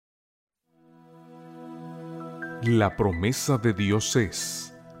La promesa de Dios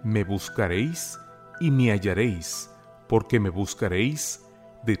es: me buscaréis y me hallaréis, porque me buscaréis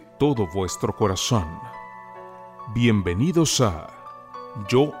de todo vuestro corazón. Bienvenidos a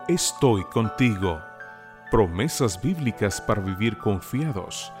Yo estoy contigo. Promesas bíblicas para vivir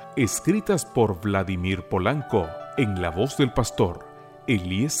confiados, escritas por Vladimir Polanco, en la voz del pastor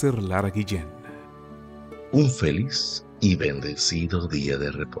Eliezer Lara Guillén. Un feliz y bendecido día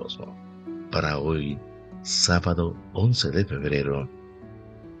de reposo. Para hoy, sábado 11 de febrero,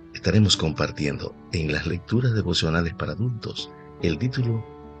 estaremos compartiendo en las lecturas devocionales para adultos. El título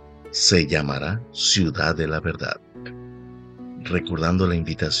se llamará Ciudad de la Verdad, recordando la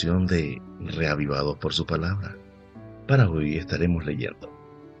invitación de Reavivados por su palabra. Para hoy estaremos leyendo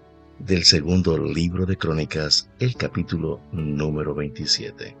del segundo libro de Crónicas, el capítulo número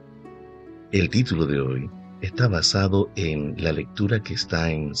 27. El título de hoy está basado en la lectura que está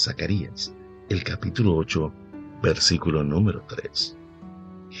en Zacarías, el capítulo 8, versículo número 3.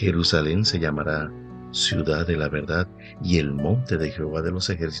 Jerusalén se llamará Ciudad de la Verdad y el monte de Jehová de los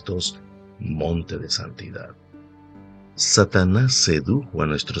ejércitos, monte de santidad. Satanás sedujo a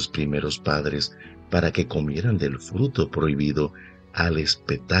nuestros primeros padres para que comieran del fruto prohibido al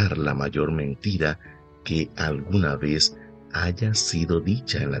espetar la mayor mentira que alguna vez haya sido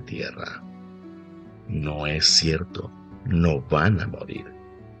dicha en la tierra. No es cierto, no van a morir.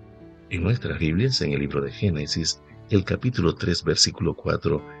 En nuestras Biblias, en el libro de Génesis, el capítulo 3, versículo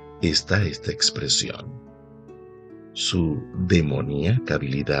 4, está esta expresión. Su demoníaca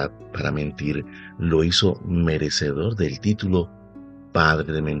habilidad para mentir lo hizo merecedor del título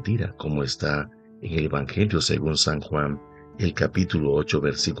Padre de Mentira, como está en el Evangelio según San Juan, el capítulo 8,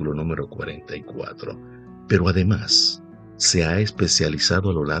 versículo número 44. Pero además, se ha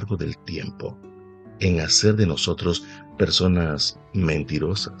especializado a lo largo del tiempo en hacer de nosotros personas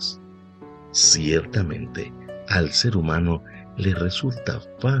mentirosas. Ciertamente, al ser humano le resulta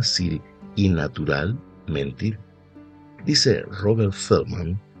fácil y natural mentir. Dice Robert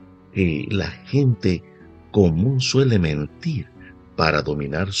Feldman que la gente común suele mentir para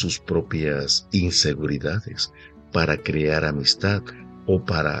dominar sus propias inseguridades, para crear amistad o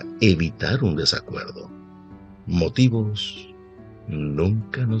para evitar un desacuerdo. Motivos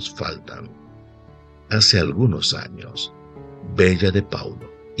nunca nos faltan. Hace algunos años, Bella de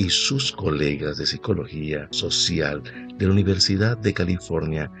Paulo y sus colegas de psicología social de la Universidad de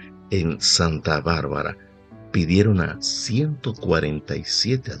California en Santa Bárbara pidieron a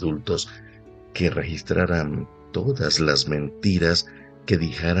 147 adultos que registraran todas las mentiras que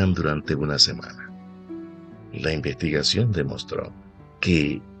dijeran durante una semana. La investigación demostró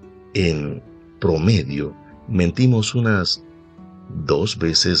que, en promedio, mentimos unas 2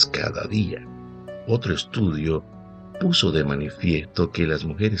 veces cada día. Otro estudio puso de manifiesto que las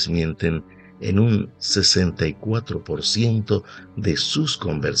mujeres mienten en un 64% de sus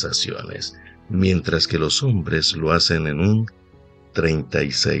conversaciones, mientras que los hombres lo hacen en un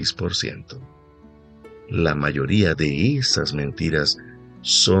 36%. La mayoría de esas mentiras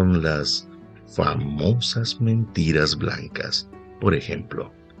son las famosas mentiras blancas. Por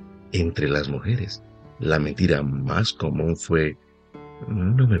ejemplo, entre las mujeres, la mentira más común fue: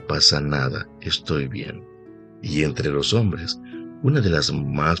 no me pasa nada, estoy bien. Y entre los hombres, una de las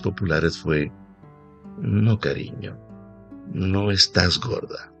más populares fue: no, cariño, no estás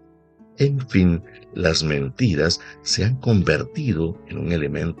gorda. En fin, las mentiras se han convertido en un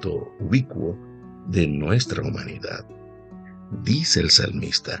elemento ubicuo de nuestra humanidad. Dice el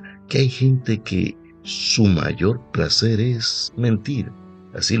salmista que hay gente que su mayor placer es mentir.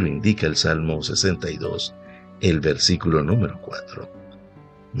 Así lo indica el Salmo 62, el versículo número 4.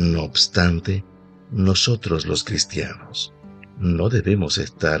 No obstante, nosotros los cristianos no debemos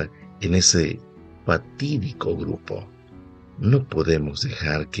estar en ese fatídico grupo. No podemos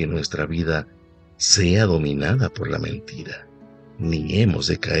dejar que nuestra vida sea dominada por la mentira, ni hemos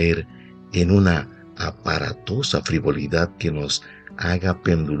de caer en una aparatosa frivolidad que nos haga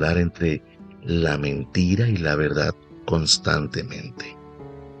pendular entre la mentira y la verdad constantemente.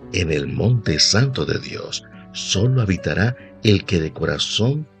 En el monte santo de Dios solo habitará el que de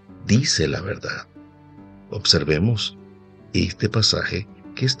corazón dice la verdad. Observemos este pasaje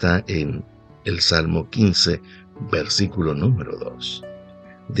que está en el Salmo 15, versículo número 2.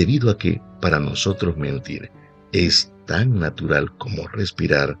 Debido a que para nosotros mentir es tan natural como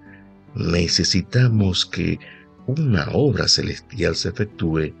respirar, necesitamos que una obra celestial se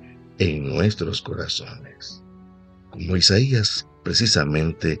efectúe en nuestros corazones. Como Isaías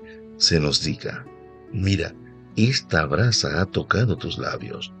precisamente se nos diga: mira, esta brasa ha tocado tus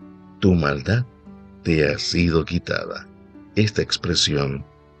labios, tu maldad te ha sido quitada. Esta expresión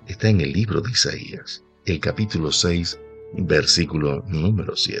está en el libro de Isaías. el capítulo 6, versículo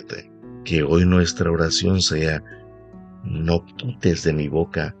número 7. Que hoy nuestra oración sea: no quites de mi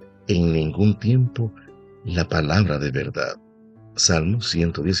boca en ningún tiempo la palabra de verdad. Salmo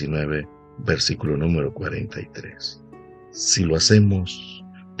 119, versículo número 43. Si lo hacemos,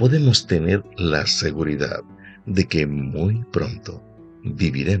 podemos tener la seguridad de que muy pronto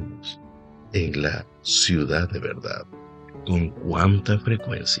viviremos en la ciudad de verdad. ¿Con cuánta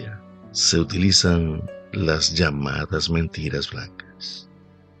frecuencia se utilizan las llamadas mentiras blancas?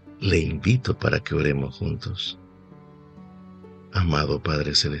 Le invito para que oremos juntos. Amado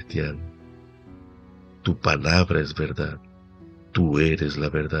Padre Celestial, tu palabra es verdad, tú eres la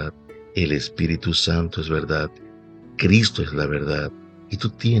verdad, el Espíritu Santo es verdad, Cristo es la verdad, y tú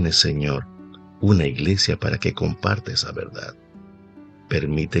tienes, Señor, una iglesia para que comparte esa verdad.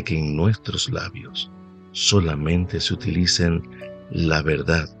 Permite que en nuestros labios solamente se utilicen la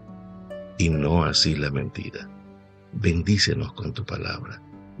verdad y no así la mentira. Bendícenos con tu palabra,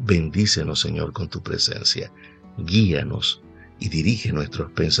 bendícenos, Señor, con tu presencia, guíanos y dirige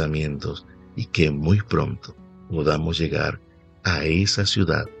nuestros pensamientos, y que muy pronto podamos llegar a esa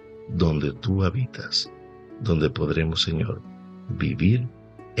ciudad donde tú habitas, donde podremos, Señor, vivir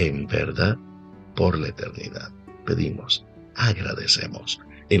en verdad por la eternidad. Pedimos, agradecemos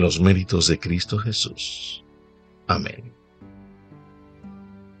en los méritos de Cristo Jesús. Amén.